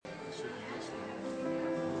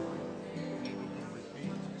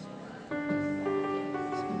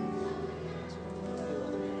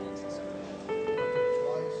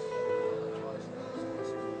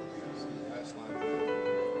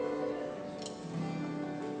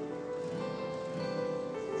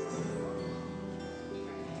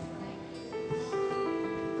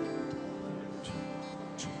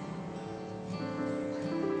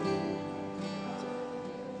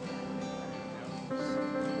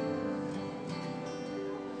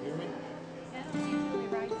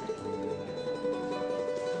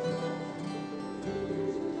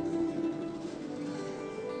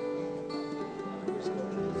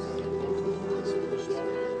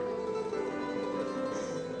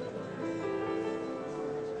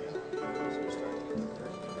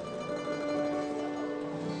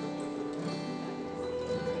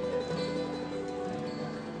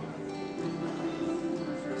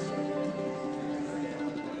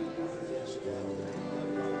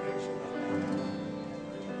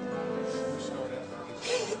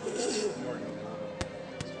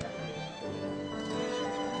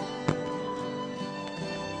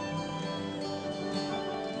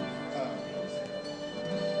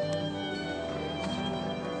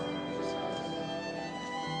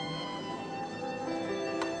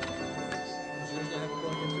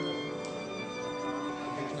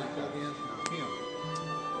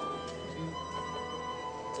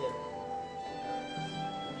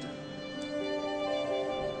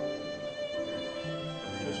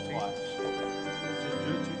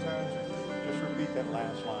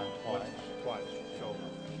last line twice. Twice. So,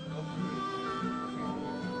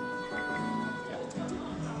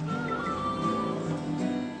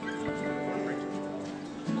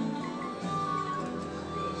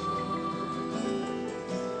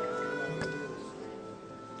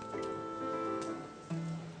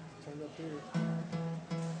 Turn up here.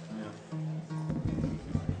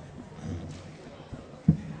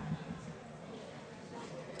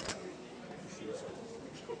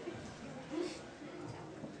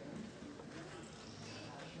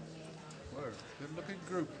 what a good-looking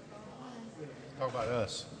group. Talk about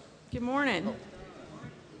us. Good morning.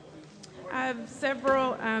 I have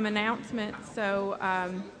several announcements. So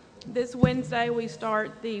this Wednesday we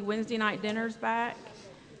start the Wednesday night dinners back.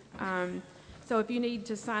 So if you need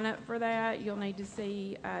to sign up for that, you'll need to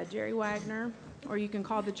see Jerry Wagner, or you can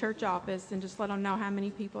call the church office and just let them know how many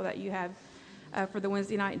people that you have for the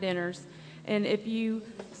Wednesday night dinners. And if you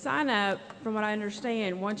sign up, from what I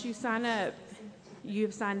understand, once you sign up,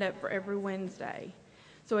 you've signed up for every Wednesday.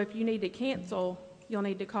 So if you need to cancel, you'll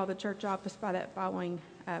need to call the church office by that following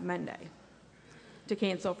Monday to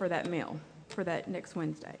cancel for that meal for that next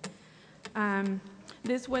Wednesday.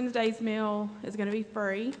 This Wednesday's meal is going to be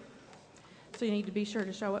free, so you need to be sure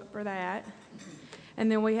to show up for that.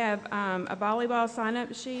 And then we have a volleyball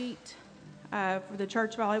sign-up sheet for the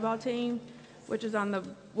church volleyball team, which is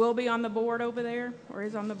will be on the board over there, or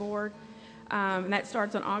is on the board, and that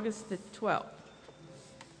starts on August the 12th.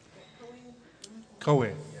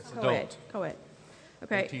 Co-ed, yes, adult. Co-ed.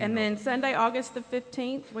 Okay, 18 and and then Sunday, August the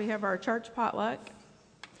 15th, we have our church potluck.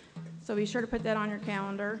 So be sure to put that on your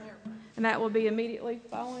calendar. And that will be immediately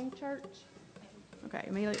following church. Okay,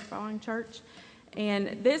 immediately following church.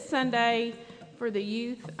 And this Sunday, for the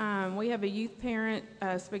youth, we have a youth parent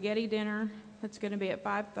spaghetti dinner that's going to be at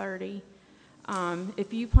 5:30.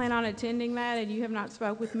 If you plan on attending that and you have not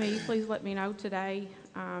spoke with me, please let me know today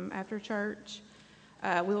after church.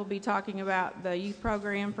 We will be talking about the youth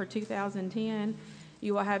program for 2010.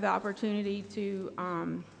 You will have the opportunity to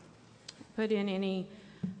put in any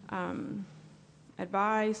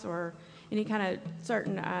advice or any kind of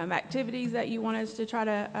certain activities that you want us to try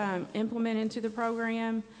to implement into the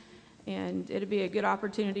program. And it'll be a good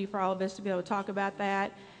opportunity for all of us to be able to talk about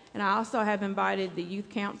that. And I also have invited the youth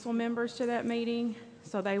council members to that meeting,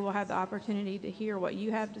 so they will have the opportunity to hear what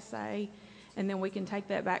you have to say, and then we can take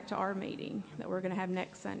that back to our meeting that we're going to have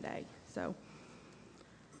next Sunday. So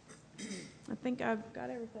I think I've got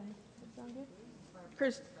everything. That sound good?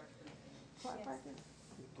 Chris,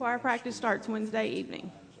 choir practice starts Wednesday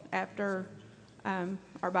evening after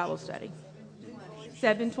our Bible study.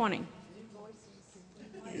 7:20.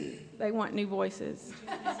 They want new voices.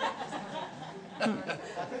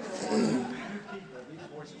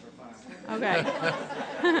 Okay.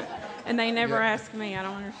 And they never ask me. I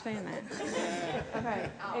don't understand that. Okay.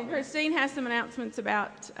 And Christine has some announcements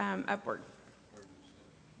about Upward.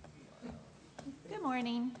 Good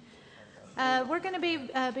morning. We're going to be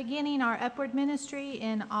beginning our Upward Ministry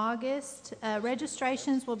in August.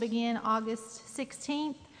 Registrations will begin August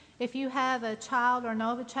 16th. If you have a child or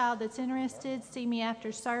know of a child that's interested, see me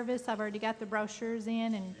after service. I've already got the brochures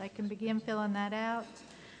in, and they can begin filling that out.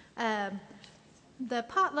 The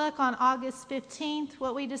potluck on August 15th,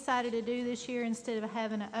 what we decided to do this year, instead of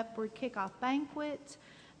having an Upward kickoff banquet,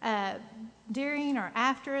 during or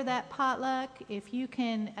after that potluck, if you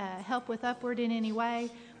can help with Upward in any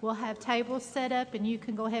way, we'll have tables set up, and you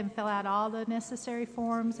can go ahead and fill out all the necessary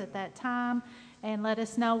forms at that time and let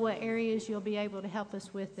us know what areas you'll be able to help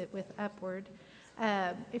us with it with Upward.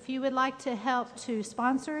 If you would like to help to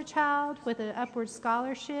sponsor a child with an Upward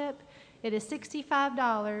scholarship, it is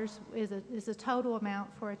 $65 is a total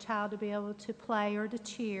amount for a child to be able to play or to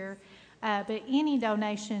cheer. But any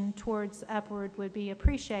donation towards Upward would be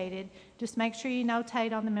appreciated. Just make sure you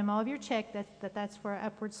notate on the memo of your check that's for an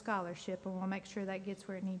Upward scholarship, and we'll make sure that gets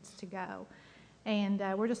where it needs to go. And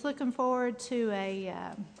we're just looking forward to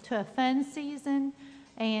a fun season.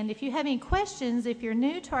 And if you have any questions, if you're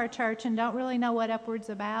new to our church and don't really know what Upward's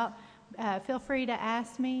about, feel free to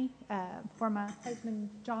ask me, for my husband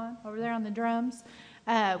John over there on the drums.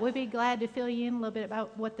 We'd be glad to fill you in a little bit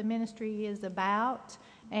about what the ministry is about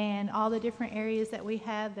and all the different areas that we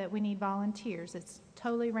have that we need volunteers. It's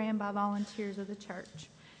totally ran by volunteers of the church.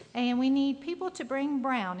 And we need people to bring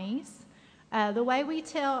brownies. The way we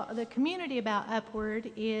tell the community about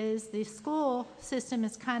Upward is the school system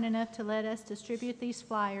is kind enough to let us distribute these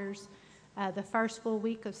flyers the first full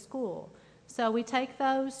week of school. So we take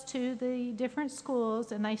those to the different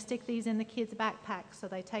schools, and they stick these in the kids' backpacks, so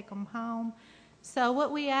they take them home. So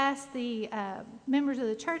what we ask the members of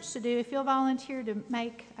the church to do, if you'll volunteer to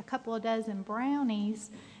make a couple of dozen brownies,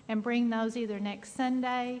 and bring those either next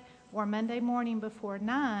Sunday or Monday morning before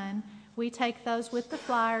 9. We take those with the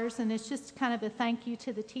flyers, and it's just kind of a thank you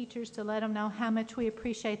to the teachers to let them know how much we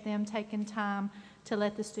appreciate them taking time to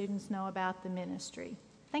let the students know about the ministry.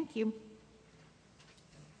 Thank you.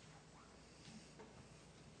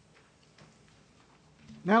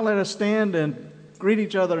 Now let us stand and greet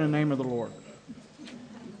each other in the name of the Lord.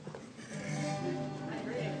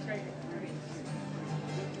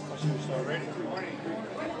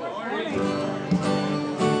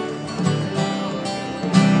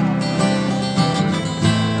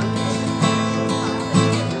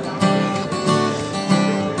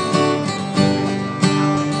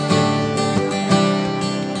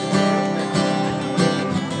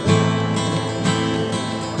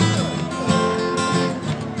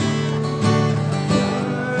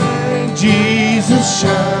 Jesus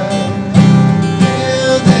shine,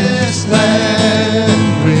 fill this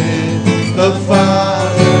land with the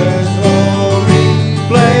Father's glory.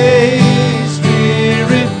 Blaze,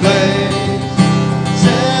 Spirit blaze,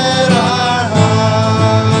 set our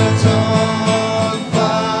hearts on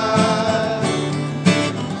fire.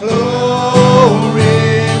 Flow,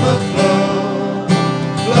 river flow,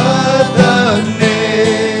 flood the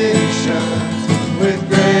nations with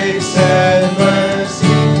grace and mercy.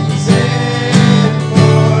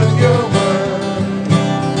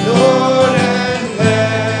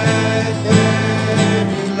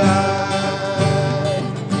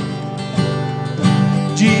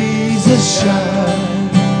 Shine,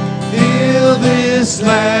 fill this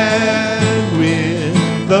land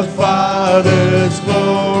with the Father's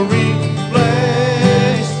glory.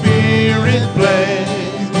 Blaze, Spirit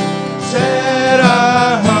blaze, set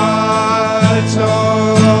our hearts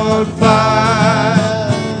on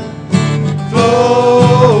fire.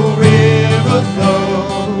 Flow, river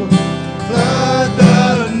flow, flood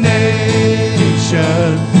the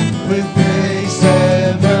nation with grace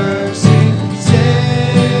and mercy.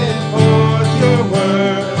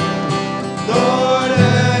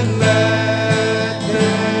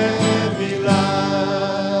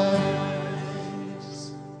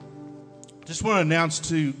 Just want to announce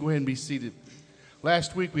to go ahead and be seated.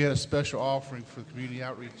 Last week we had a special offering for the community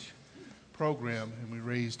outreach program, and we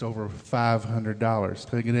raised over $500.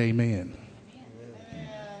 Can I get an amen?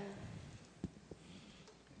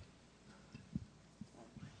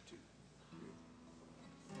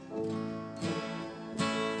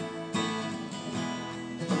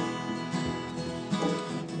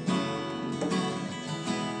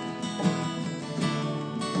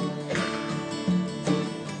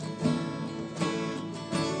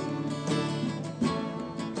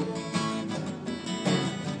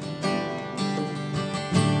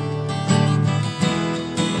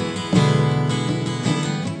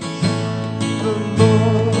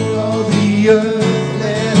 The earth,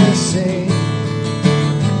 let us sing.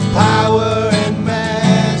 Power and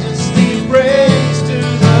majesty, praise to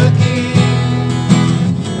the King.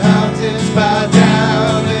 Mountains bow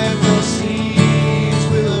down and the seas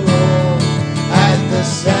will roar at the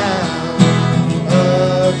sound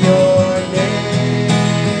of your name.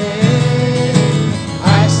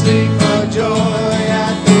 I sing for joy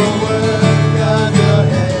at the work of your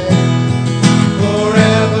hand.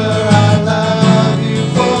 Forever I love you,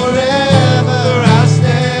 forever I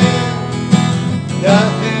stand.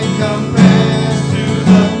 Nothing compares to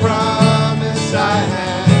the promise I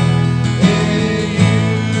have in you.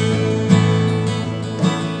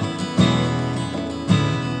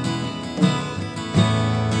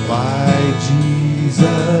 My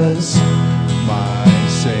Jesus, my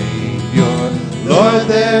Savior, Lord,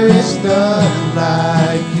 there is none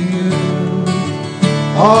like you.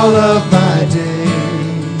 All of my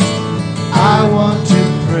days I want to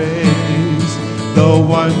praise the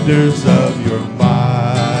wonders of your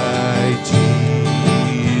mighty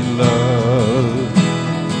love.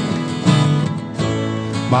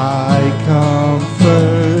 My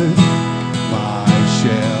comfort, my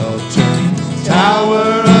shelter,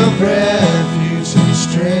 tower of refuge and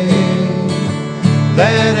strength.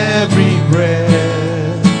 Let every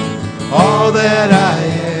breath, all that I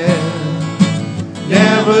am,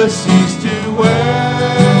 never cease to worship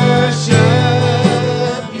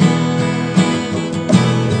you.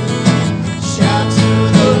 Shout to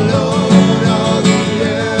the Lord, all the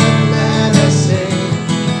earth, let us sing.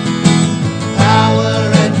 Power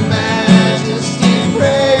and majesty,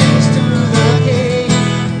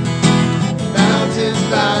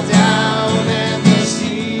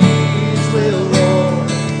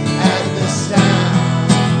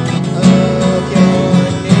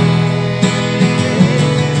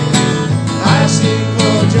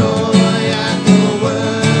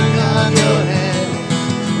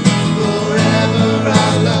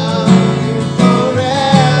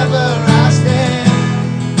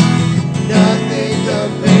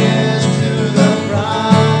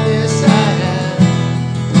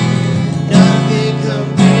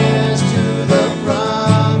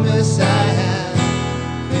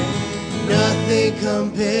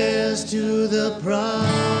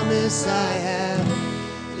 confidence I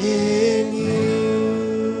have in you.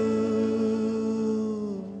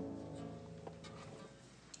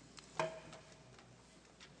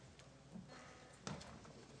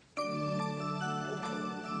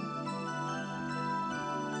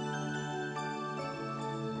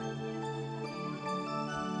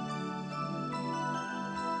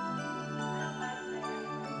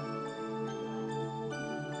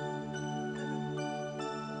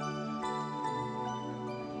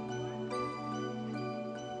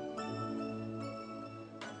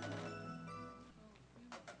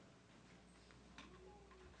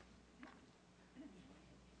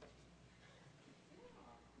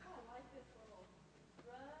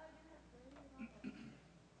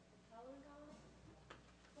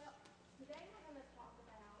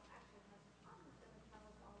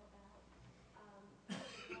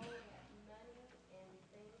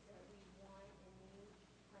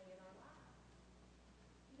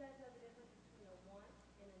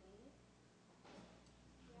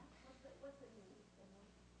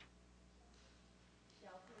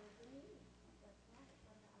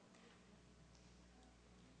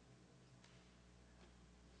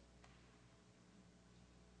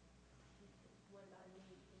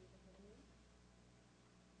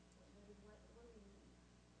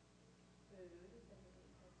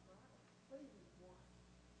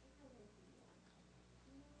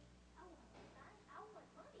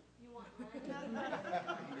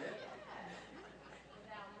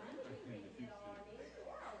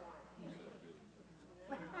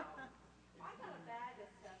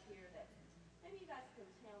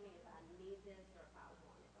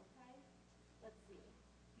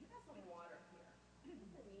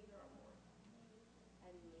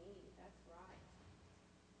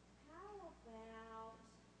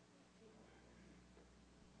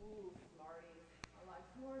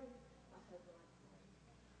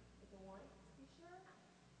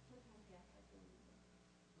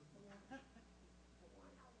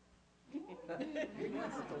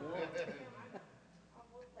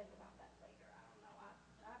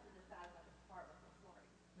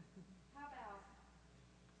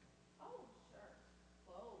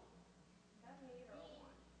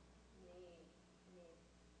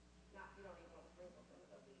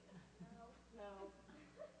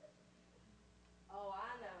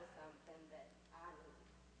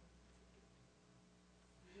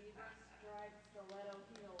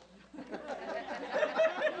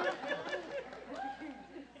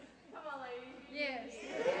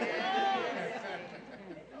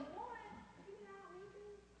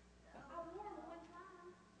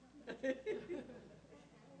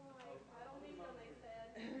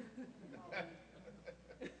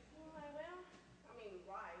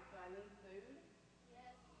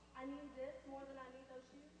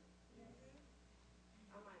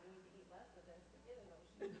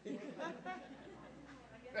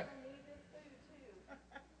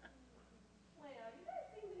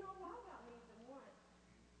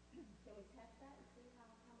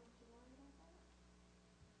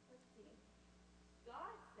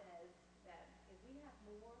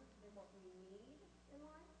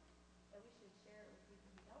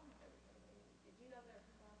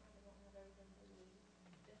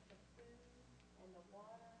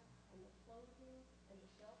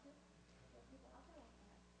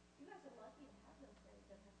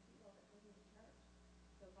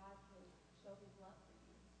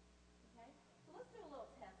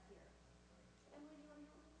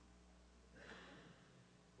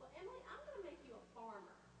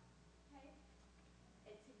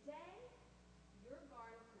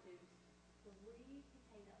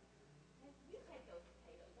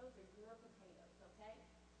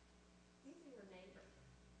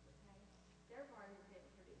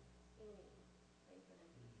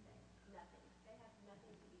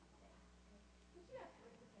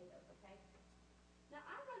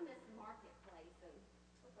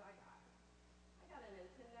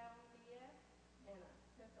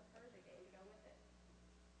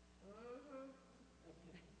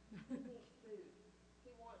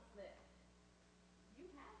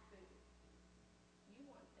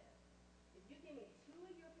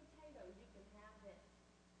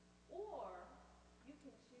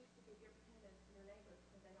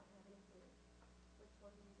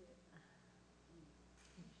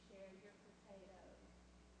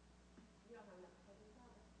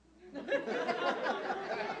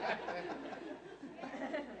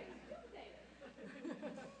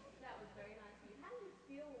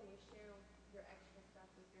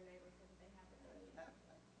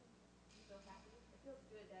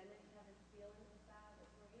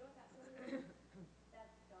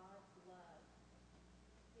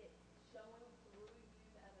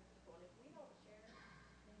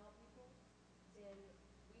 then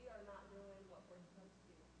we are not doing what we're supposed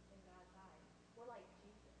to do in God's eyes. We're like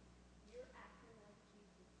Jesus. You're acting like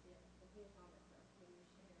Jesus did when he was on this earth, when you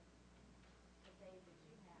share the things that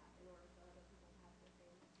you have in order for other people to have the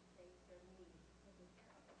same things, their needs taken care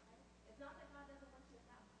of, okay? It's not that God doesn't want you to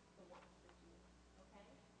have the wants that you want, okay?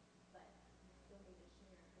 But you still need to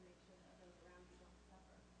share and make sure that those around you don't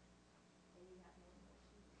suffer and you have more than what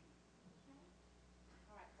you need, okay?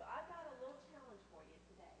 All right, so I've got a little challenge for you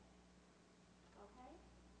today, okay?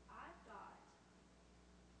 I've got,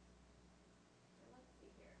 let's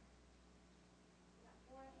see here. We got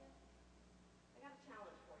 4 of you. I got a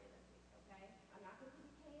challenge for you this week, okay? I'm not going to give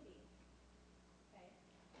you candy, okay?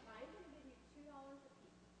 I'm going to give you $2 a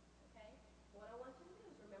piece, okay? What I want you to do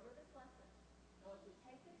is remember this lesson. I want you to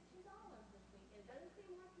take this $2 this week. It doesn't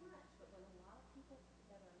seem like much, but when a lot of people put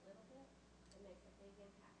together a little bit, it makes a big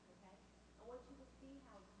impact, okay? I want you to see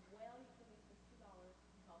how well you can use this $2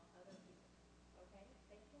 to help other people, okay?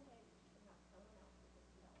 Think of a way that you can help someone else with this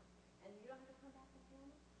 $2. And you don't have to come back and tell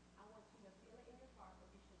me. I want you to feel it in your heart that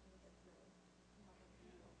you should do this money to help other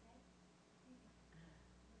people, okay?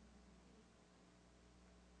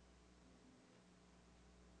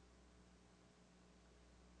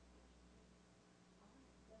 All right,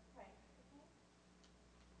 let's pray, okay?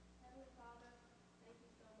 Heavenly Father, thank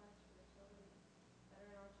you so much for the children that are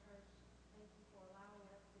in our church. Thank you for allowing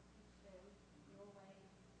us to teach them your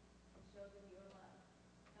ways and show them your love.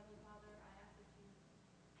 Heavenly Father, I ask that you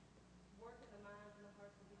work in the minds and the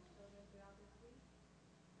hearts of these children throughout this week.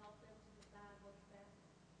 Help them to decide what's best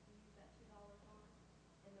to use that $2 on.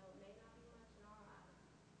 And though it may not be much in our eyes,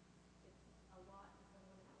 it's a lot to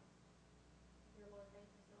someone else. Dear Lord, thank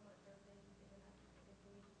you so much for everything you've given us and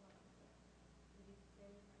continue to bless us with. In Jesus'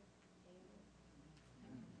 name we pray. Amen.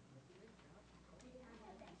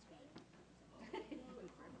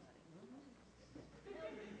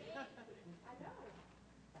 I know.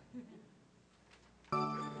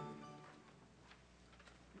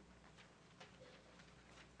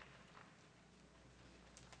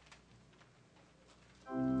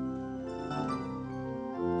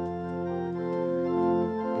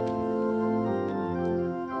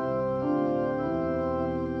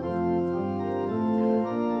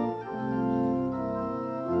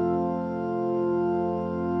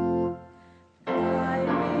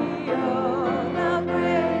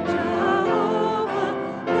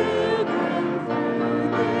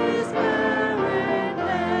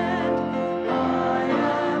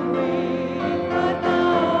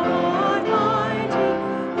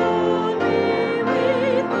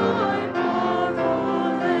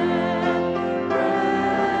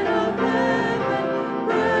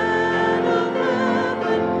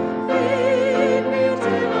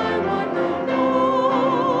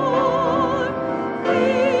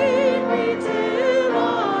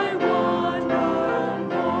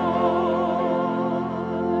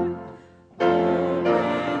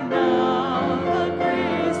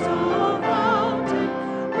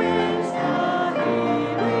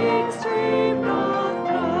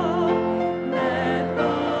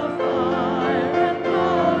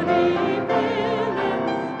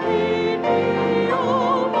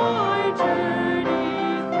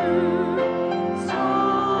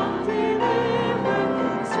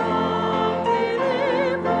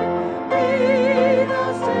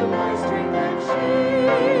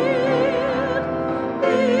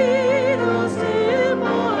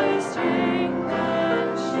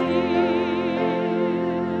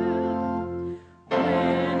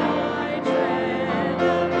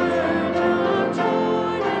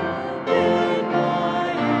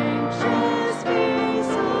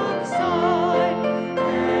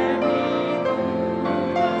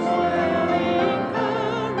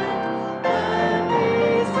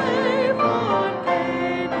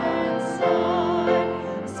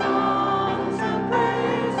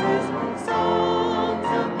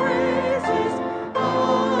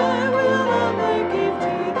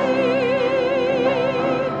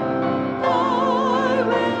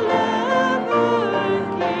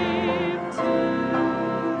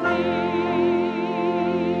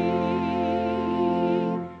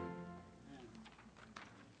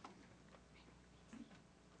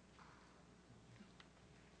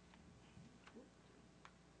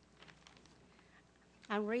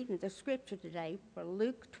 I'm reading the scripture today for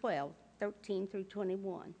Luke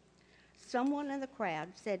 12:13-21. Someone in the crowd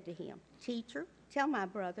said to him, "Teacher, tell my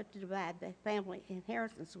brother to divide the family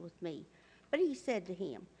inheritance with me." But he said to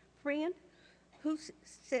him, "Friend, who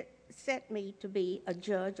set me to be a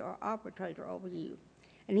judge or arbitrator over you?"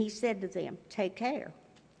 And he said to them, "Take care.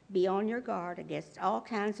 Be on your guard against all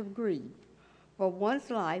kinds of greed, for one's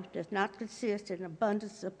life does not consist in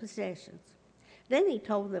abundance of possessions." Then he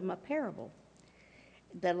told them a parable.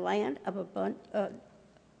 The land of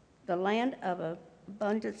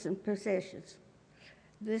abundance and possessions.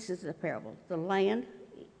 This is the parable. The land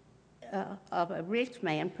of a rich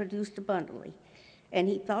man produced abundantly. And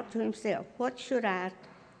he thought to himself, what should I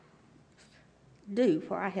do,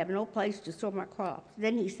 for I have no place to store my crops?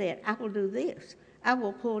 Then he said, I will do this. I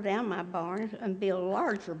will pull down my barns and build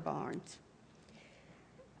larger barns.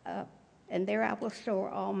 And there I will store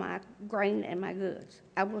all my grain and my goods.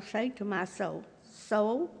 I will say to my soul,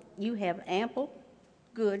 soul, you have ample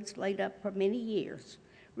goods laid up for many years.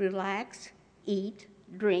 Relax, eat,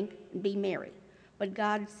 drink, and be merry. But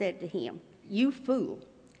God said to him, you fool,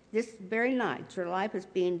 this very night your life is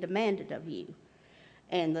being demanded of you.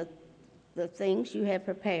 And the things you have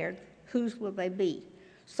prepared, whose will they be?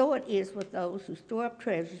 So it is with those who store up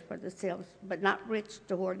treasures for themselves, but not rich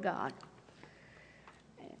toward God.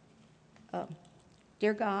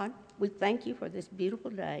 Dear God, we thank you for this beautiful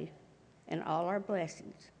day and all our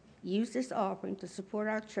blessings. Use this offering to support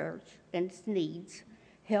our church and its needs.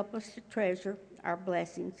 Help us to treasure our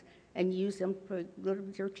blessings and use them for the good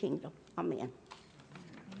of your kingdom. Amen.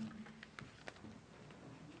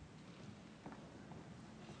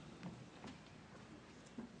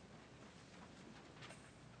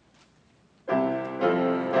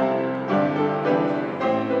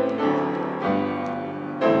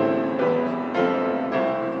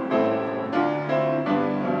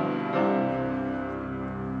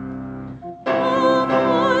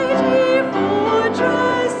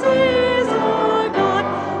 Fortress is our God,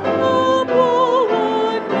 a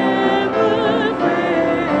bulwark never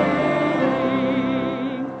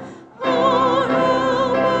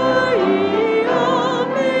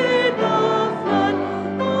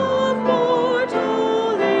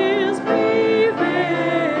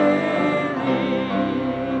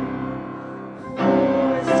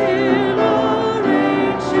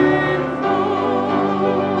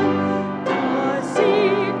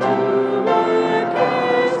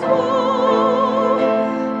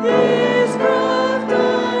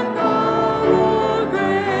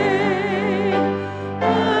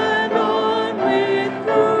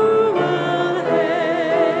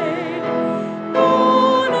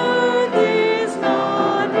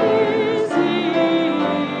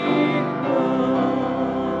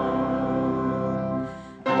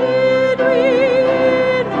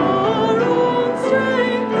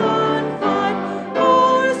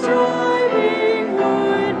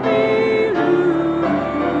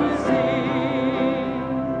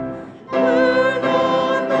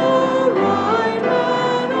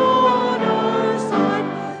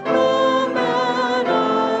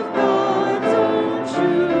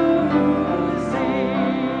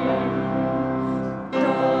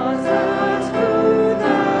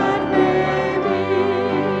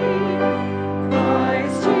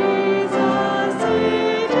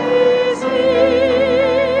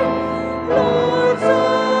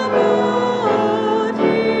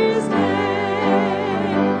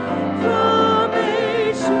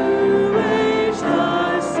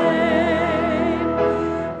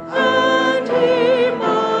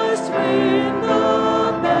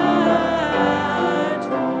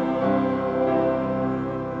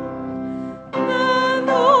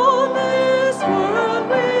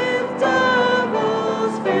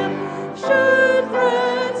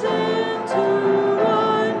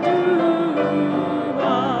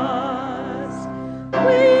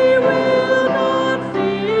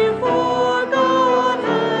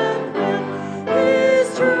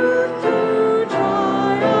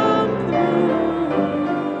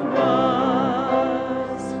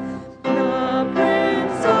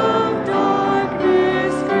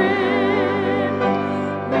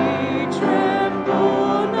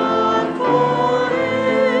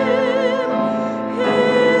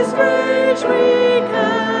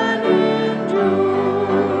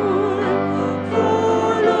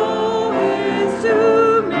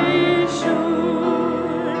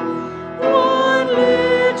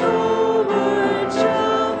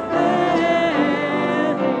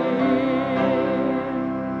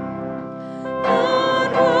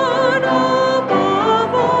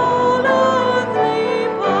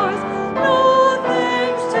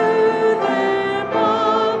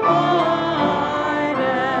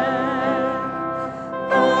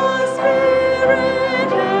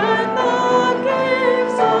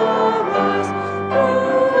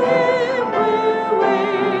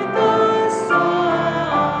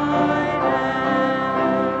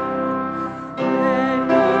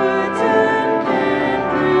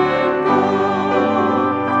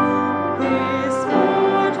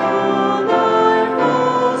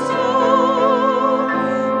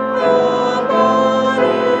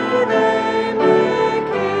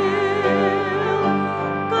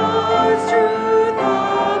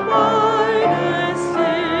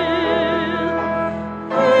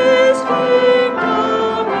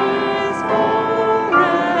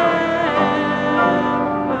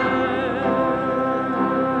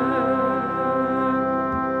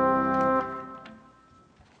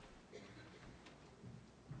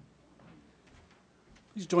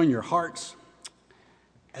Please join your hearts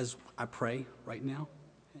as I pray right now.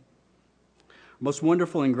 Most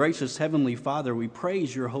wonderful and gracious Heavenly Father, we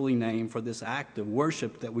praise your holy name for this act of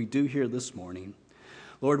worship that we do here this morning.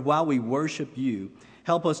 Lord, while we worship you,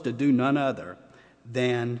 help us to do none other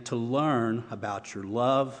than to learn about your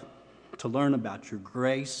love, to learn about your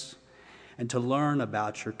grace, and to learn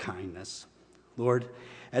about your kindness. Lord,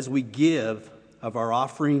 as we give of our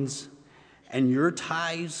offerings and your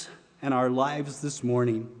tithes and our lives this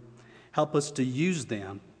morning, help us to use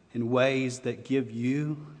them in ways that give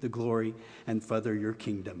you the glory and further your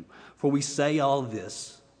kingdom. For we say all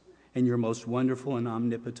this in your most wonderful and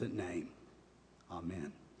omnipotent name.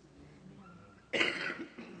 Amen.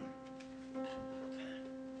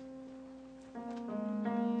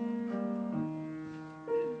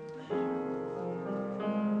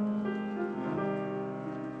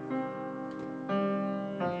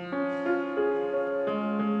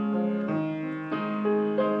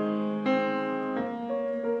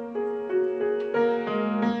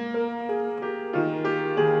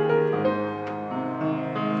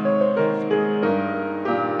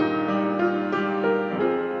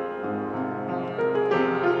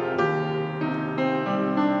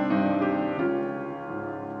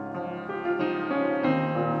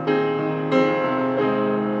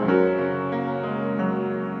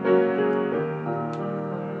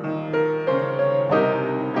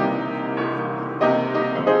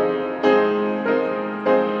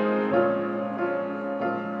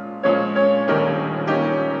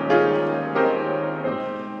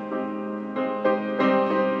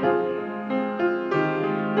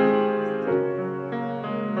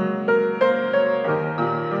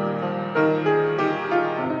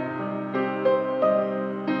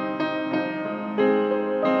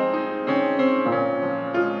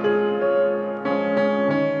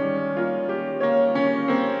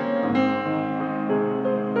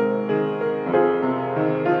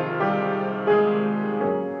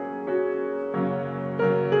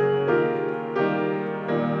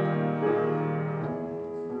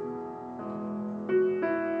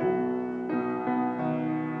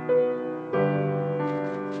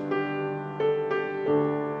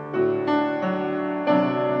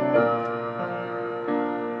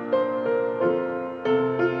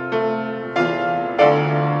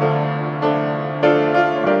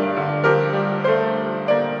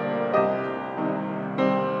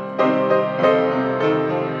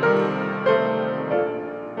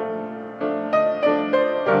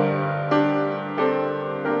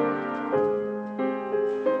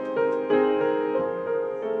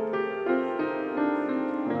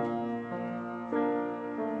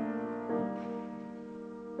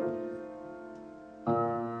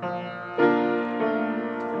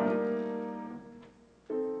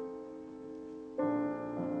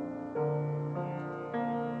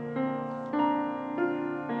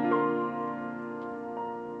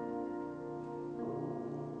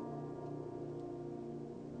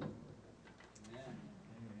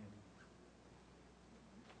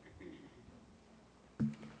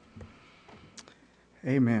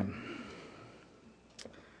 Amen.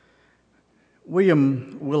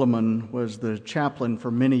 William Willimon was the chaplain for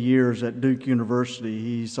many years at Duke University.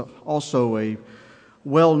 He's also a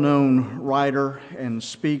well-known writer and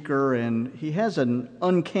speaker, and he has an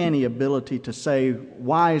uncanny ability to say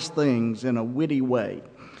wise things in a witty way.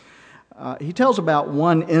 He tells about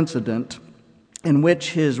one incident in which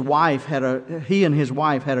he and his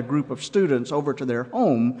wife had a group of students over to their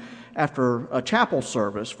home after a chapel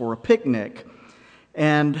service for a picnic.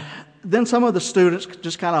 And then some of the students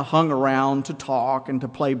just kind of hung around to talk and to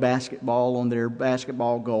play basketball on their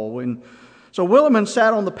basketball goal. And so Willimon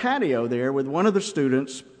sat on the patio there with one of the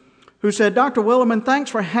students who said, "Dr. Willimon, thanks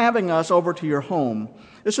for having us over to your home.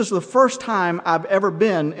 This is the first time I've ever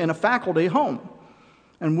been in a faculty home."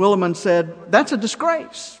 And Willimon said, "That's a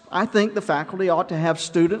disgrace. I think the faculty ought to have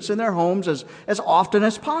students in their homes as often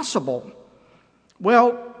as possible."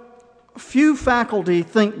 "Well, few faculty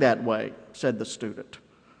think that way," said the student.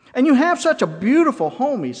 "And you have such a beautiful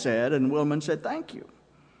home," he said, and Willimon said, "Thank you."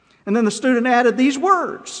 And then the student added these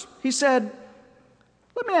words. He said,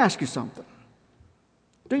 "Let me ask you something.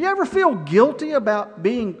 Do you ever feel guilty about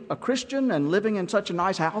being a Christian and living in such a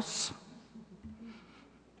nice house?"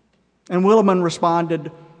 And Willimon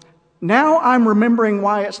responded, "Now I'm remembering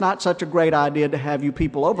why it's not such a great idea to have you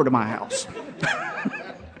people over to my house."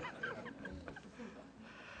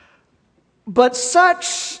 But such,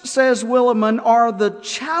 says Willimon, are the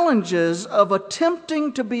challenges of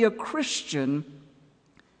attempting to be a Christian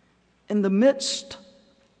in the midst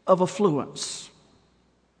of affluence.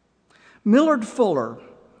 Millard Fuller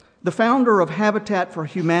the founder of Habitat for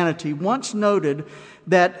Humanity, once noted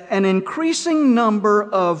that an increasing number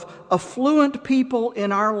of affluent people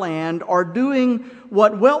in our land are doing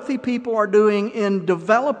what wealthy people are doing in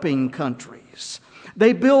developing countries.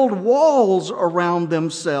 They build walls around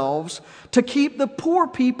themselves to keep the poor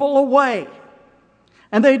people away.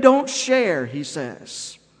 And they don't share, he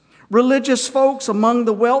says. Religious folks among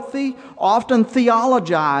the wealthy often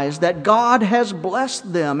theologize that God has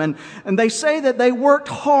blessed them, and they say that they worked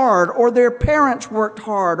hard, or their parents worked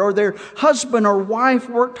hard, or their husband or wife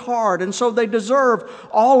worked hard, and so they deserve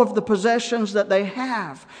all of the possessions that they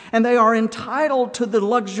have. And they are entitled to the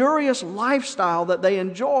luxurious lifestyle that they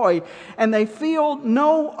enjoy, and they feel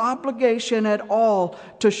no obligation at all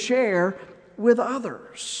to share with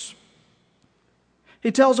others.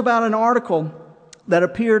 He tells about an article that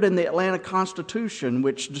appeared in the Atlanta Constitution,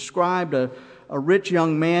 which described a rich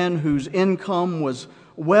young man whose income was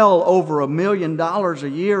well over $1 million a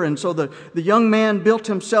year. And so the young man built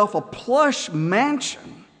himself a plush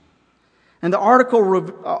mansion. And the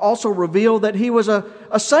article also revealed that he was a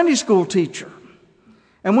Sunday school teacher.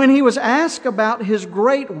 And when he was asked about his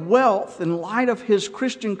great wealth in light of his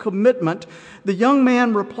Christian commitment, the young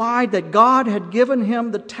man replied that God had given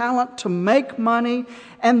him the talent to make money,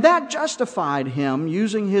 and that justified him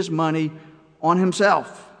using his money on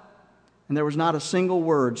himself. And there was not a single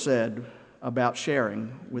word said about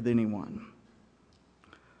sharing with anyone.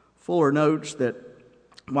 Fuller notes that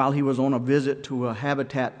while he was on a visit to a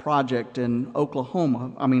Habitat project in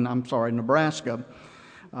Nebraska,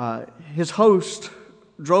 his host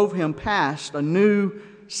drove him past a new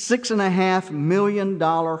 $6.5 million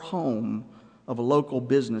home of a local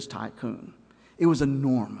business tycoon. It was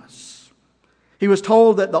enormous. He was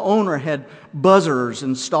told that the owner had buzzers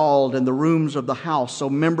installed in the rooms of the house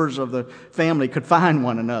so members of the family could find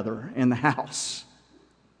one another in the house.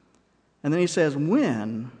 And then he says,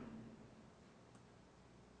 when,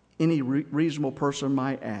 any reasonable person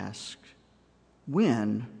might ask,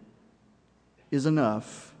 when is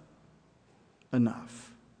enough enough?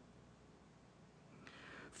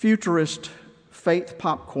 Futurist Faith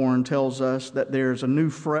Popcorn tells us that there's a new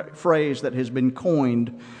phrase that has been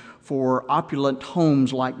coined for opulent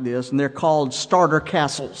homes like this, and they're called starter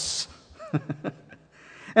castles.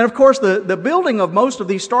 And of course, the building of most of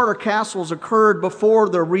these starter castles occurred before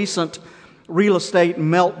the recent real estate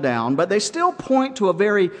meltdown, but they still point to a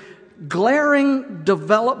very glaring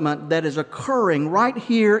development that is occurring right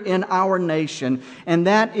here in our nation, and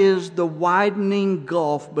that is the widening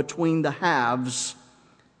gulf between the haves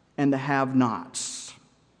and the have-nots.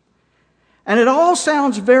 And it all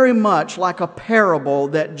sounds very much like a parable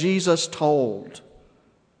that Jesus told.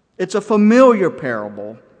 It's a familiar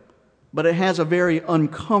parable, but it has a very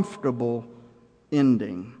uncomfortable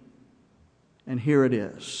ending. And here it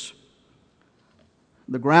is.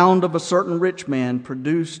 The ground of a certain rich man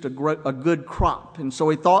produced a good crop, and so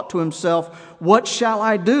he thought to himself, "What shall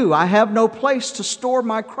I do? I have no place to store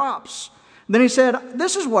my crops." Then he said,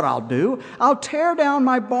 "This is what I'll do. I'll tear down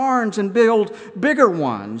my barns and build bigger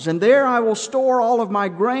ones, and there I will store all of my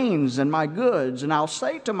grains and my goods. And I'll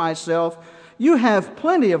say to myself, you have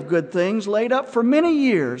plenty of good things laid up for many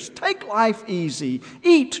years. Take life easy.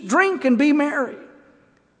 Eat, drink, and be merry."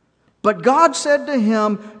 But God said to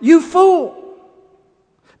him, "You fool!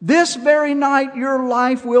 This very night your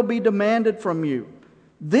life will be demanded from you.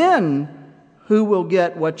 Then who will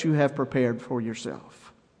get what you have prepared for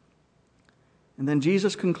yourself?" And then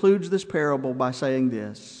Jesus concludes this parable by saying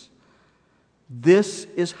this: "This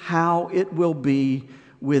is how it will be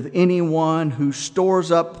with anyone who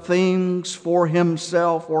stores up things for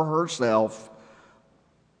himself or herself,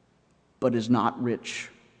 but is not rich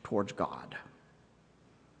towards God."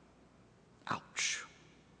 Ouch.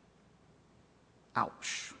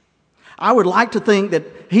 Ouch. I would like to think that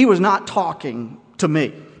he was not talking to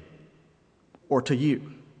me or to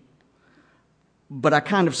you, but I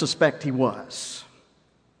kind of suspect he was.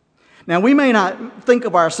 Now, we may not think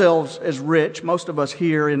of ourselves as rich, most of us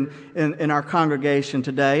here in our congregation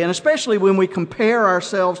today, and especially when we compare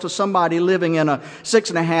ourselves to somebody living in a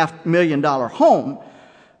 $6.5 million home.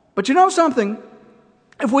 But you know something?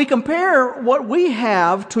 If we compare what we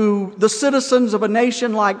have to the citizens of a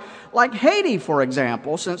nation like Haiti, for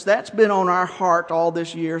example, since that's been on our heart all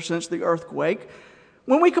this year since the earthquake,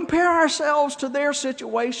 when we compare ourselves to their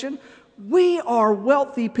situation, we are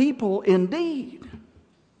wealthy people indeed.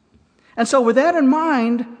 And so with that in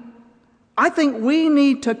mind, I think we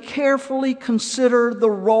need to carefully consider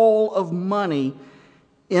the role of money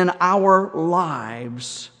in our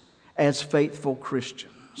lives as faithful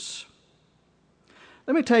Christians.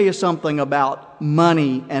 Let me tell you something about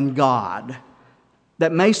money and God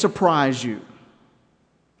that may surprise you.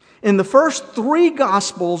 In the first 3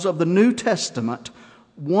 Gospels of the New Testament,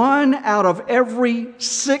 1 out of every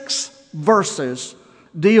 6 verses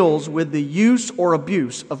deals with the use or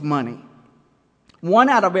abuse of money. 1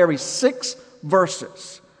 out of every 6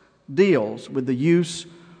 verses deals with the use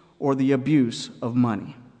or the abuse of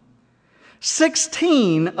money.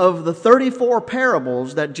 16 of the 34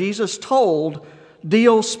 parables that Jesus told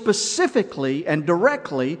deal specifically and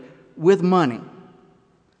directly with money.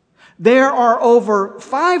 There are over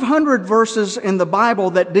 500 verses in the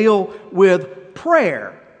Bible that deal with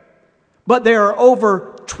prayer, but there are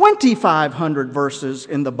over 2,500 verses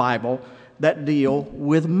in the Bible that deal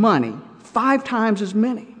with money, 5 times as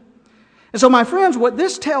many. And so, my friends, what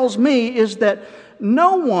this tells me is that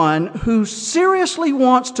no one who seriously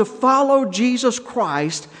wants to follow Jesus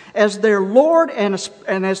Christ as their Lord and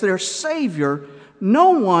as their Savior,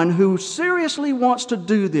 no one who seriously wants to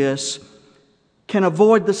do this can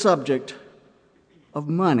avoid the subject of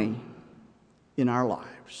money in our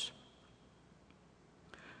lives.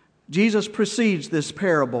 Jesus precedes this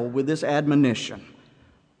parable with this admonition.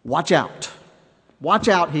 Watch out. Watch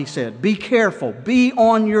out, he said. Be careful. Be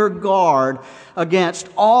on your guard against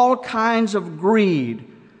all kinds of greed.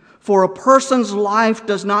 For a person's life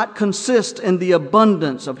does not consist in the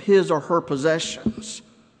abundance of his or her possessions.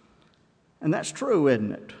 And that's true,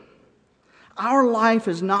 isn't it? Our life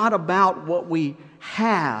is not about what we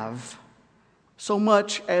have so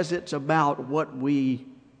much as it's about what we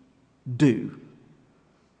do.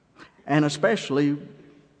 And especially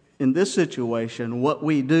in this situation, what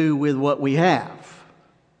we do with what we have.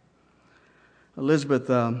 Elizabeth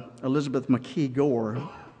McKee Gore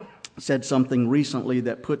said something recently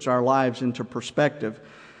that puts our lives into perspective.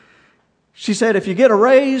 She said, if you get a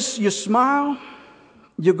raise, you smile.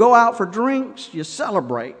 You go out for drinks, you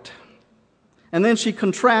celebrate. And then she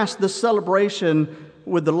contrasts this celebration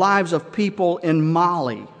with the lives of people in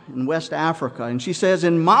Mali, in West Africa. And she says,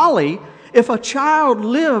 in Mali, if a child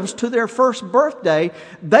lives to their first birthday,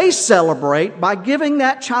 they celebrate by giving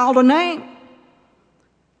that child a name.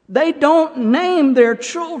 They don't name their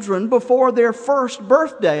children before their first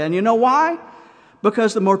birthday. And you know why?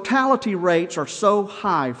 Because the mortality rates are so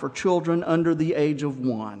high for children under the age of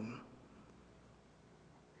 1.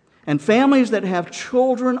 And families that have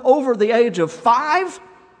children over the age of 5,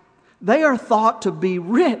 they are thought to be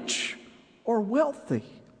rich or wealthy.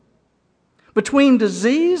 Between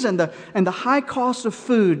disease and the high cost of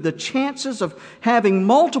food, the chances of having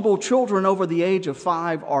multiple children over the age of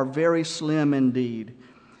 5 are very slim indeed.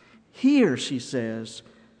 Here, she says,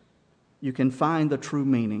 you can find the true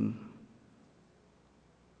meaning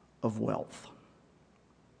of wealth.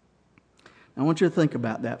 Now, I want you to think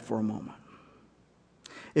about that for a moment.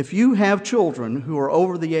 If you have children who are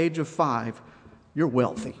over the age of 5, you're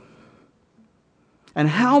wealthy. And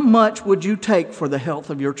how much would you take for the health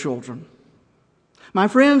of your children? My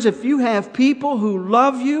friends, if you have people who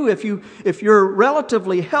love you, if you're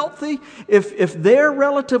relatively healthy, if they're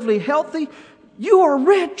relatively healthy, you are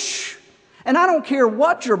rich. And I don't care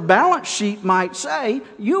what your balance sheet might say,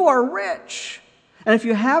 you are rich. And if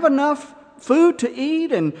you have enough food to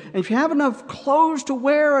eat and if you have enough clothes to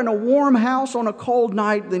wear in a warm house on a cold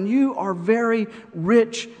night, then you are very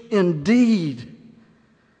rich indeed.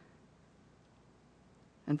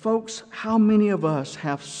 And folks, how many of us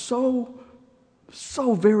have so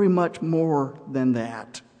very much more than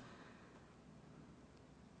that?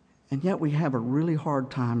 And yet we have a really hard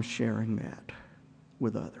time sharing that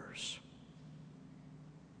with others.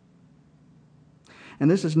 And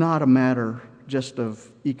this is not a matter just of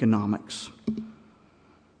economics.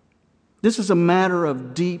 This is a matter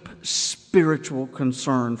of deep spiritual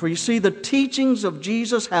concern. For you see, the teachings of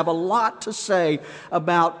Jesus have a lot to say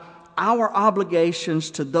about our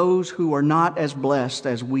obligations to those who are not as blessed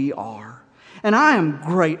as we are. And I am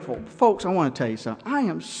grateful. Folks, I want to tell you something. I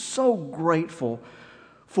am so grateful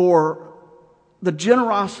for the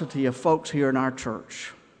generosity of folks here in our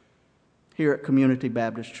church, here at Community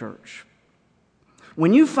Baptist Church.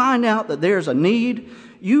 When you find out that there's a need,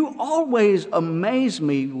 you always amaze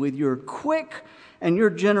me with your quick and your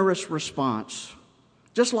generous response.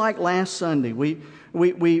 Just like last Sunday, we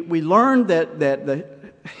learned that the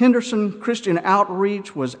Henderson Christian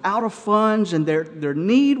Outreach was out of funds and their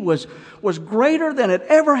need was greater than it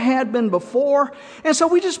ever had been before. And so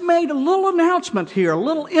we just made a little announcement here, a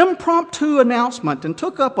little impromptu announcement, and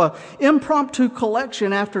took up an impromptu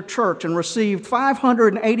collection after church and received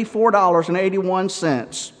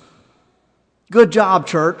 $584.81. Good job,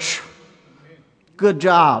 church. Good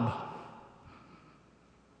job.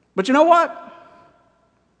 But you know what?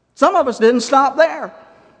 Some of us didn't stop there.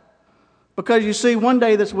 Because you see, one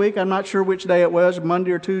day this week, I'm not sure which day it was,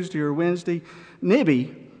 Monday or Tuesday or Wednesday,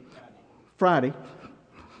 Nibby Friday,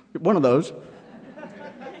 one of those.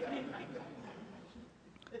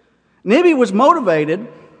 Nibby was motivated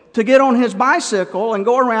to get on his bicycle and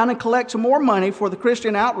go around and collect some more money for the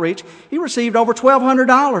Christian outreach. He received over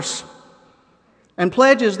 $1,200 and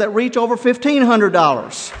pledges that reach over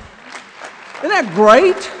 $1,500. Isn't that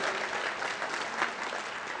great?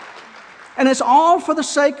 And it's all for the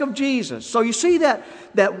sake of Jesus. So you see that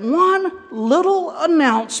one little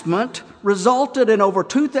announcement resulted in over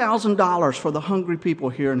 $2,000 for the hungry people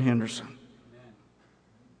here in Henderson.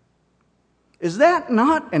 Is that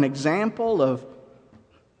not an example of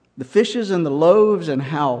the fishes and the loaves and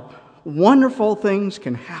how wonderful things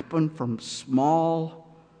can happen from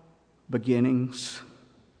small beginnings?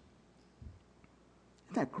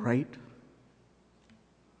 Isn't that great?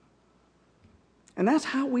 And that's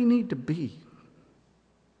how we need to be.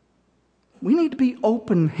 We need to be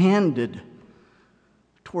open-handed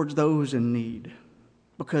towards those in need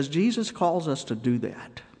because Jesus calls us to do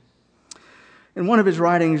that. In one of his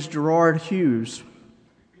writings, Gerard Hughes,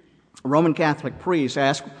 a Roman Catholic priest,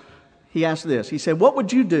 asked this. He said, "What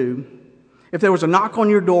would you do if there was a knock on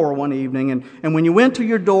your door one evening and when you went to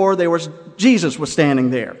your door, Jesus was standing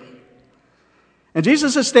there? And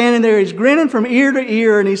Jesus is standing there, he's grinning from ear to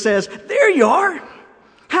ear, and he says, 'There you are.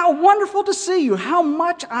 How wonderful to see you. How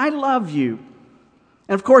much I love you.'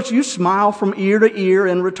 And of course, you smile from ear to ear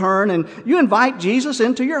in return, and you invite Jesus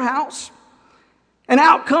into your house. And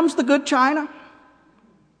out comes the good china,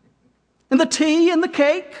 and the tea and the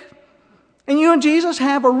cake. And you and Jesus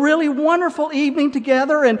have a really wonderful evening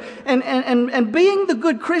together. And being the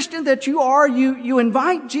good Christian that you are, you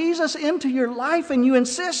invite Jesus into your life, and you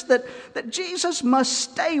insist that Jesus must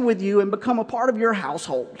stay with you and become a part of your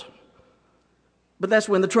household. But that's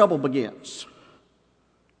when the trouble begins.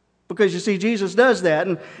 Because you see, Jesus does that.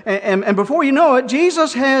 And before you know it,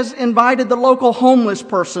 Jesus has invited the local homeless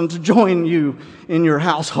person to join you in your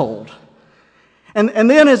household. And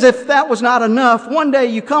then, as if that was not enough, one day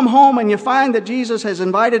you come home and you find that Jesus has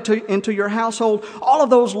invited into your household all of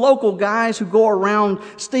those local guys who go around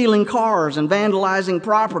stealing cars and vandalizing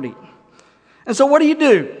property. And so what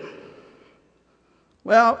do?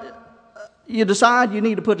 Well, you decide you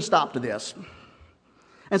need to put a stop to this.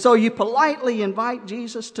 And so you politely invite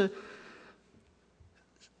Jesus to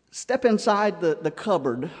step inside the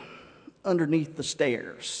cupboard underneath the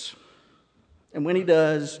stairs. And when he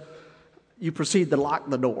does, you proceed to lock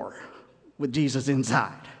the door with Jesus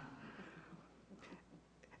inside.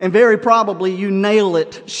 And very probably you nail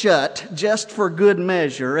it shut just for good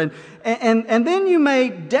measure. And then you may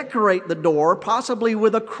decorate the door, possibly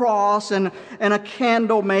with a cross and a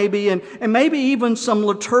candle maybe, and maybe even some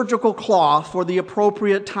liturgical cloth for the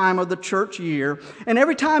appropriate time of the church year. And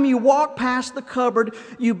every time you walk past the cupboard,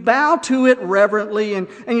 you bow to it reverently and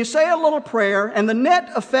you say a little prayer. And the net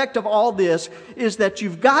effect of all this is that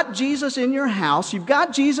you've got Jesus in your house. You've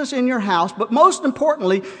got Jesus in your house, but most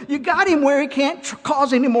importantly, you got him where he can't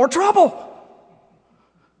cause any more trouble.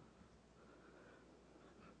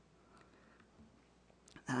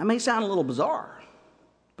 That may sound a little bizarre,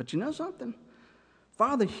 but you know something?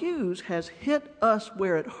 Father Hughes has hit us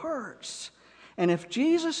where it hurts. And if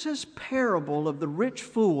Jesus' parable of the rich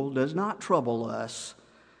fool does not trouble us,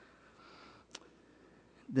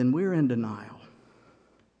 then we're in denial.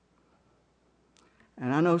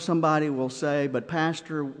 And I know somebody will say, but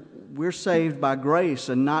Pastor, we're saved by grace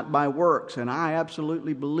and not by works. And I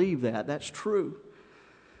absolutely believe that. That's true.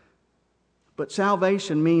 But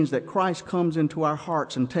salvation means that Christ comes into our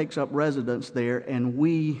hearts and takes up residence there, and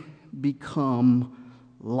we become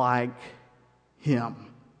like him.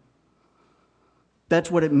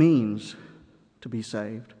 That's what it means to be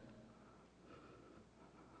saved.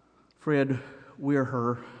 Fred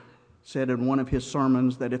Weirher said in one of his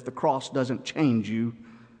sermons that if the cross doesn't change you,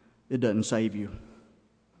 it doesn't save you.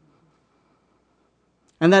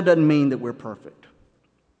 And that doesn't mean that we're perfect.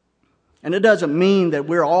 And it doesn't mean that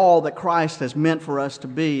we're all that Christ has meant for us to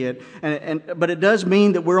be. But it does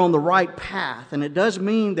mean that we're on the right path. And it does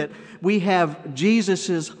mean that we have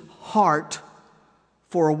Jesus' heart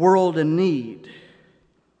for a world in need.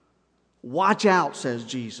 Watch out, says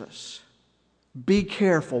Jesus. Be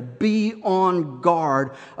careful. Be on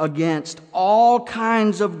guard against all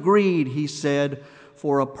kinds of greed, he said,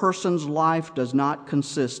 for a person's life does not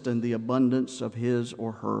consist in the abundance of his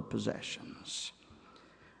or her possessions.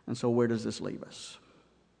 And so where does this leave us?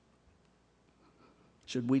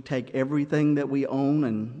 Should we take everything that we own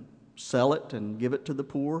and sell it and give it to the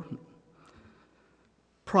poor?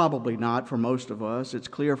 Probably not for most of us. It's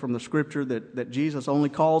clear from the Scripture that Jesus only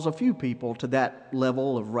calls a few people to that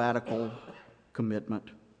level of radical commitment.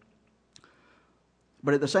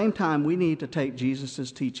 But at the same time, we need to take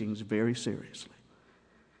Jesus' teachings very seriously.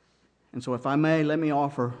 And so if I may, let me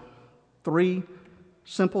offer 3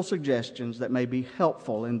 simple suggestions that may be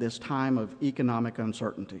helpful in this time of economic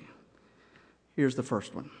uncertainty. Here's the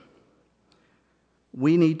first one.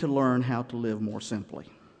 We need to learn how to live more simply.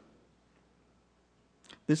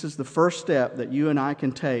 This is the first step that you and I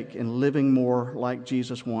can take in living more like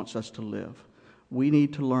Jesus wants us to live. We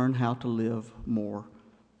need to learn how to live more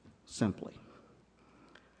simply.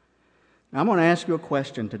 Now, I'm going to ask you a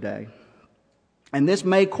question today. And this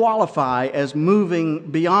may qualify as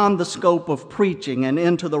moving beyond the scope of preaching and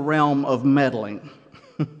into the realm of meddling.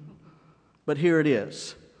 But here it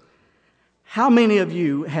is. How many of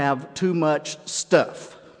you have too much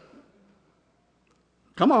stuff?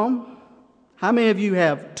 Come on. How many of you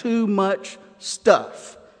have too much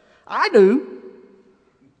stuff? I do.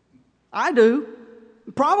 I do.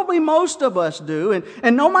 Probably most of us do.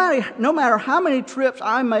 And no matter how many trips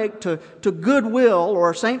I make to Goodwill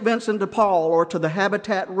or St. Vincent de Paul or to the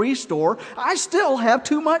Habitat Restore, I still have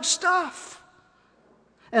too much stuff.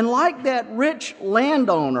 And like that rich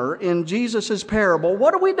landowner in Jesus' parable,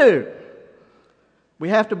 what do? We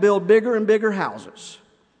have to build bigger and bigger houses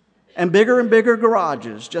and bigger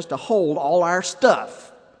garages just to hold all our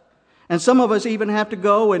stuff. And some of us even have to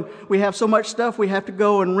go, and we have so much stuff, we have to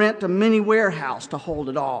go and rent a mini warehouse to hold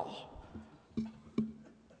it all.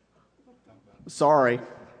 Sorry,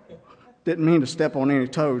 didn't mean to step on any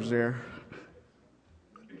toes there.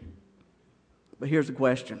 But here's the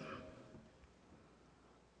question.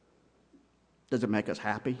 Does it make us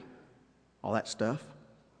happy, all that stuff?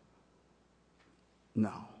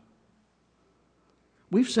 No.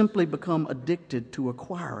 We've simply become addicted to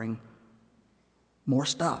acquiring more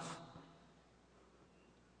stuff.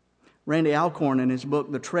 Randy Alcorn, in his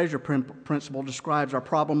book, The Treasure Principle, describes our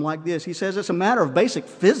problem like this. He says it's a matter of basic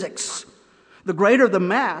physics. The greater the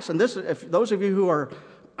mass, and this, if those of you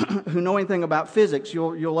who know anything about physics,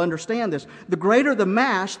 you'll understand this. The greater the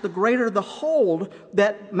mass, the greater the hold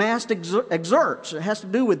that mass exerts. It has to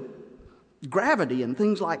do with gravity and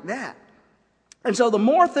things like that. And so the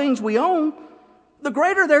more things we own, the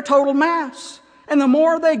greater their total mass, and the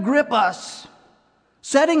more they grip us,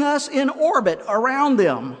 setting us in orbit around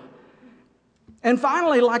them. And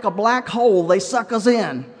finally, like a black hole, they suck us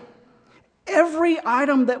in. Every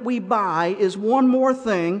item that we buy is one more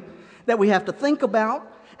thing that we have to think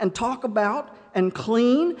about and talk about and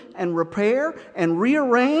clean and repair and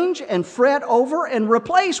rearrange and fret over and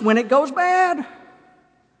replace when it goes bad.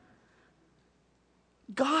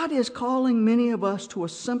 God is calling many of us to a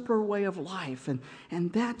simpler way of life,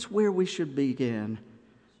 and that's where we should begin.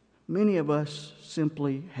 Many of us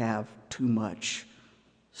simply have too much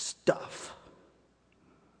stuff.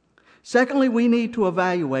 Secondly, we need to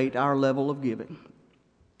evaluate our level of giving,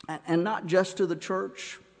 and not just to the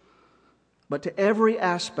church, but to every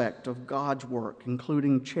aspect of God's work,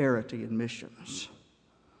 including charity and missions.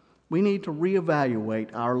 We need to reevaluate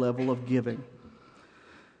our level of giving.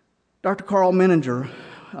 Dr. Carl Menninger,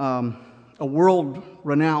 a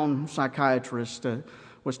world-renowned psychiatrist,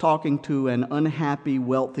 was talking to an unhappy,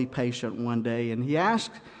 wealthy patient one day, and he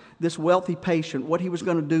asked this wealthy patient what he was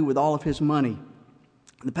going to do with all of his money.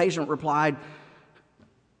 The patient replied,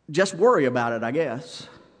 "Just worry about it, I guess."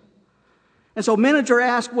 And so Menninger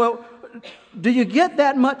asked, "Well, do you get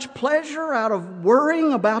that much pleasure out of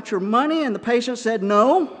worrying about your money?" And the patient said,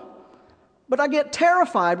 "No, but I get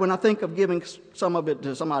terrified when I think of giving some of it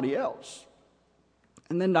to somebody else."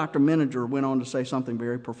 And then Dr. Menninger went on to say something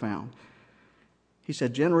very profound. He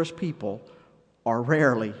said, "Generous people are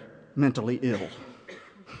rarely mentally ill."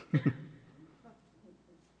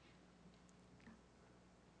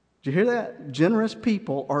 Did you hear that? Generous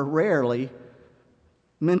people are rarely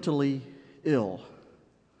mentally ill.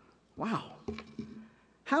 Wow.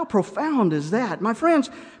 How profound is that? My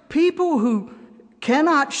friends, people who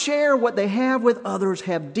cannot share what they have with others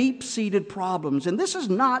have deep-seated problems. And this is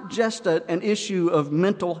not just an issue of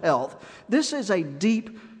mental health. This is a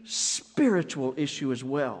deep spiritual issue as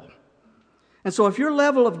well. And so if your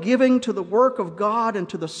level of giving to the work of God and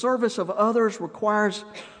to the service of others requires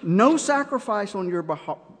no sacrifice on your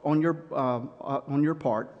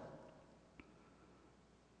part,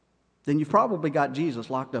 then you've probably got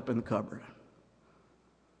Jesus locked up in the cupboard.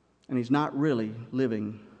 And he's not really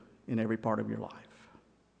living in every part of your life.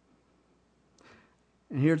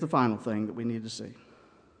 And here's the final thing that we need to see.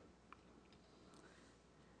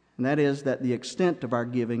 And that is that the extent of our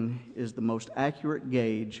giving is the most accurate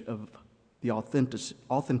gauge of the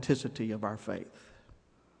authenticity of our faith.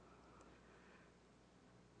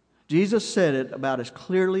 Jesus said it about as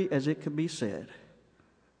clearly as it could be said.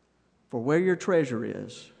 For where your treasure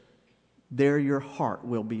is, there your heart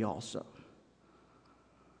will be also.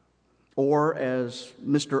 Or as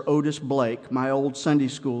Mr. Otis Blake, my old Sunday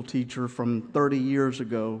school teacher from 30 years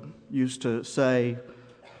ago, used to say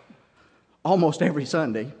almost every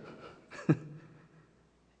Sunday,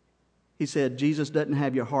 he said, Jesus doesn't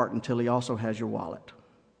have your heart until he also has your wallet.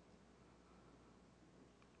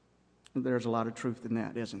 And there's a lot of truth in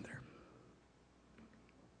that, isn't there?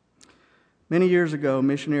 Many years ago,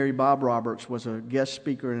 missionary Bob Roberts was a guest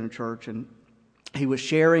speaker in a church, and he was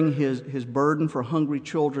sharing his burden for hungry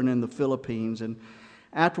children in the Philippines. And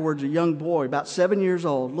afterwards, a young boy, about 7 years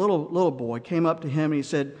old, little boy, came up to him and he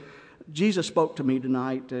said, Jesus spoke to me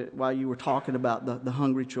tonight while you were talking about the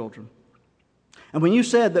hungry children. And when you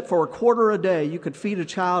said that for $0.25 a day you could feed a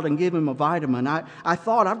child and give him a vitamin, I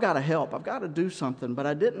thought, I've got to help. I've got to do something, but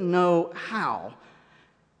I didn't know how.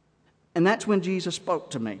 And that's when Jesus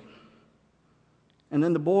spoke to me. And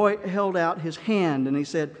then the boy held out his hand and he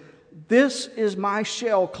said, this is my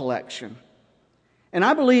shell collection. And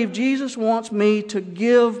I believe Jesus wants me to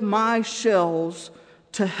give my shells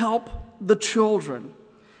to help the children.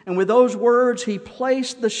 And with those words, he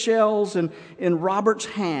placed the shells in Robert's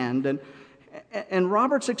hand. And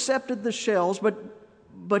Roberts accepted the shells,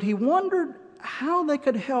 but he wondered how they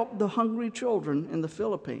could help the hungry children in the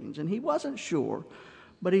Philippines. And he wasn't sure,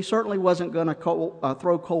 but he certainly wasn't going to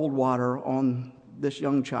throw cold water on this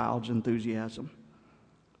young child's enthusiasm.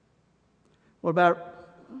 Well,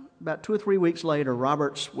 about 2 or 3 weeks later,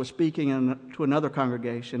 Roberts was speaking to another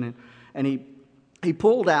congregation, and he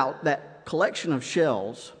pulled out that collection of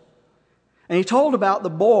shells, and he told about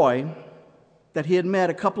the boy that he had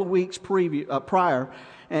met a couple of weeks prior,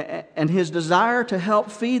 and his desire to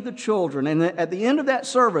help feed the children. And at the end of that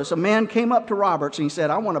service, a man came up to Roberts and he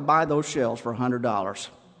said, I want to buy those shells for $100.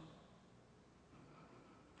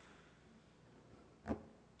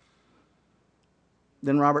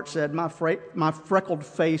 Then Robert said, my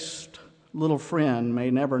freckled-faced little friend may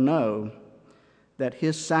never know that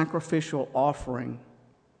his sacrificial offering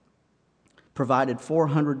provided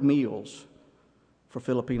 400 meals for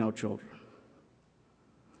Filipino children.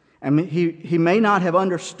 And he may not have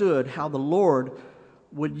understood how the Lord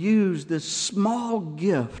would use this small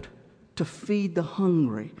gift to feed the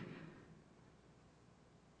hungry.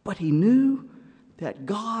 But he knew that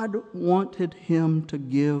God wanted him to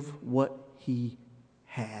give what he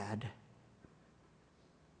had.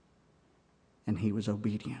 And he was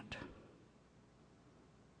obedient.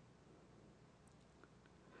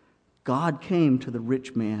 God came to the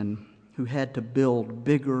rich man who had to build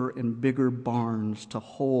bigger and bigger barns to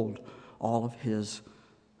hold all of his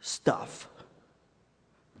stuff.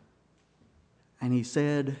 And he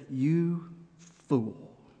said, you fool.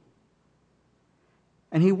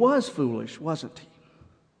 And he was foolish, wasn't he?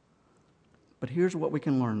 But here's what we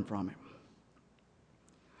can learn from him.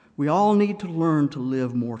 We all need to learn to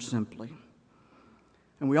live more simply.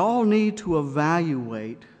 And we all need to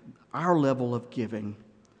evaluate our level of giving.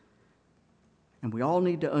 And we all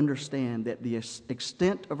need to understand that the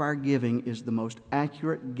extent of our giving is the most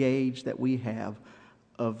accurate gauge that we have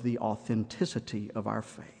of the authenticity of our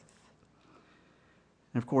faith.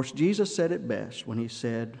 And of course, Jesus said it best when he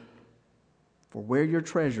said, for where your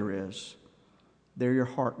treasure is, there your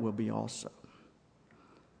heart will be also.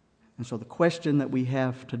 And so the question that we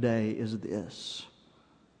have today is this: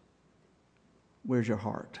 where's your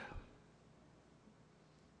heart?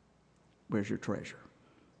 Where's your treasure?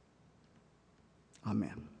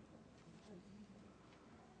 Amen.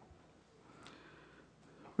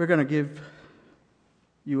 We're going to give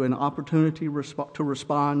you an opportunity to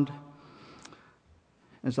respond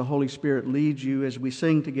as the Holy Spirit leads you as we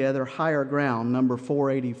sing together Higher Ground, number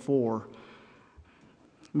 484.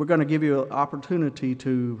 We're going to give you an opportunity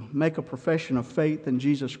to make a profession of faith in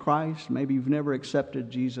Jesus Christ. Maybe you've never accepted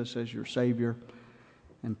Jesus as your Savior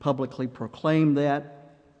and publicly proclaim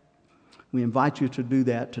that. We invite you to do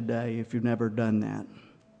that today if you've never done that.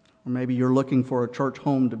 Or maybe you're looking for a church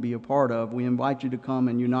home to be a part of. We invite you to come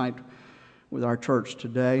and unite with our church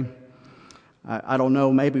today. I don't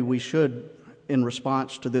know, maybe we should, in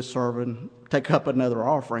response to this sermon, take up another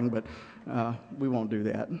offering, but we won't do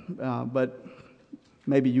that. But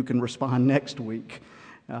maybe you can respond next week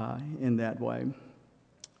in that way.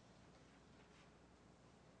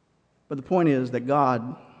 But the point is that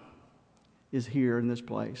God is here in this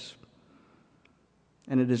place.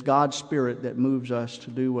 And it is God's Spirit that moves us to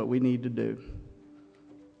do what we need to do.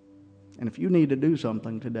 And if you need to do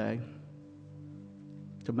something today,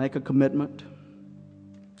 to make a commitment,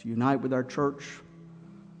 to unite with our church,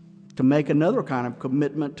 to make another kind of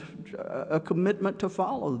commitment, a commitment to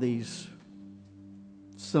follow these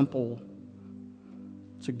simple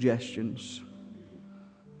suggestions,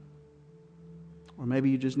 Or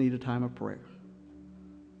maybe you just need a time of prayer.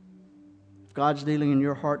 If God's dealing in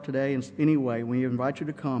your heart today in any way, we invite you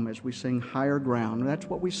to come as we sing Higher Ground. That's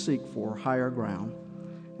what we seek for, higher ground.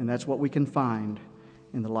 And that's what we can find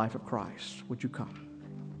in the life of Christ. Would you come?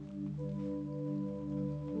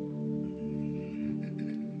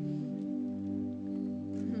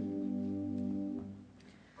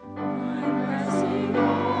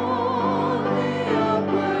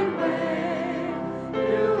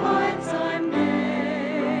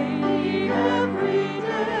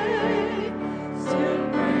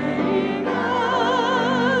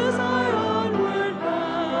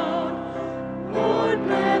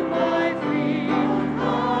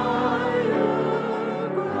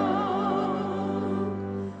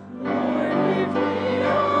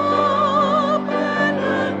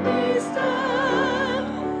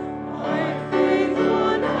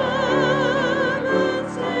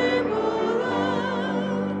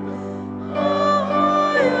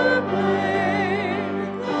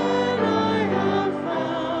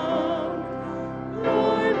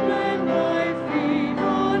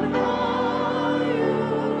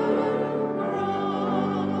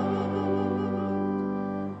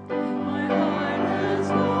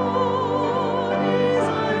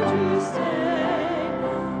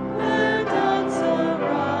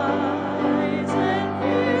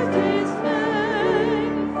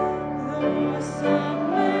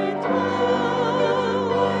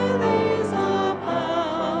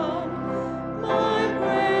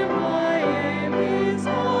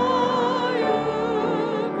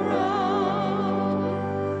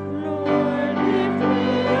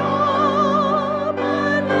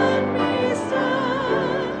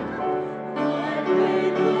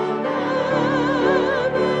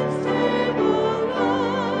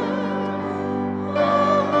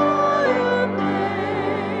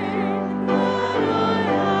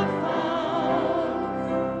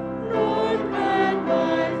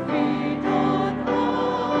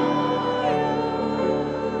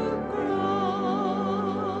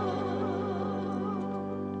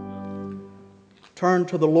 Turn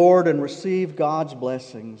to the Lord and receive God's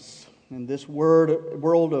blessings. In this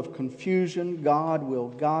world of confusion, God will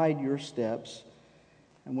guide your steps.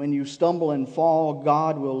 And when you stumble and fall,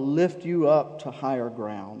 God will lift you up to higher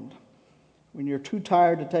ground. When you're too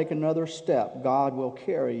tired to take another step, God will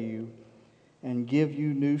carry you and give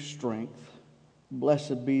you new strength.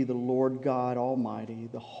 Blessed be the Lord God Almighty,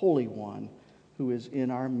 the Holy One, who is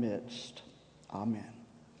in our midst. Amen.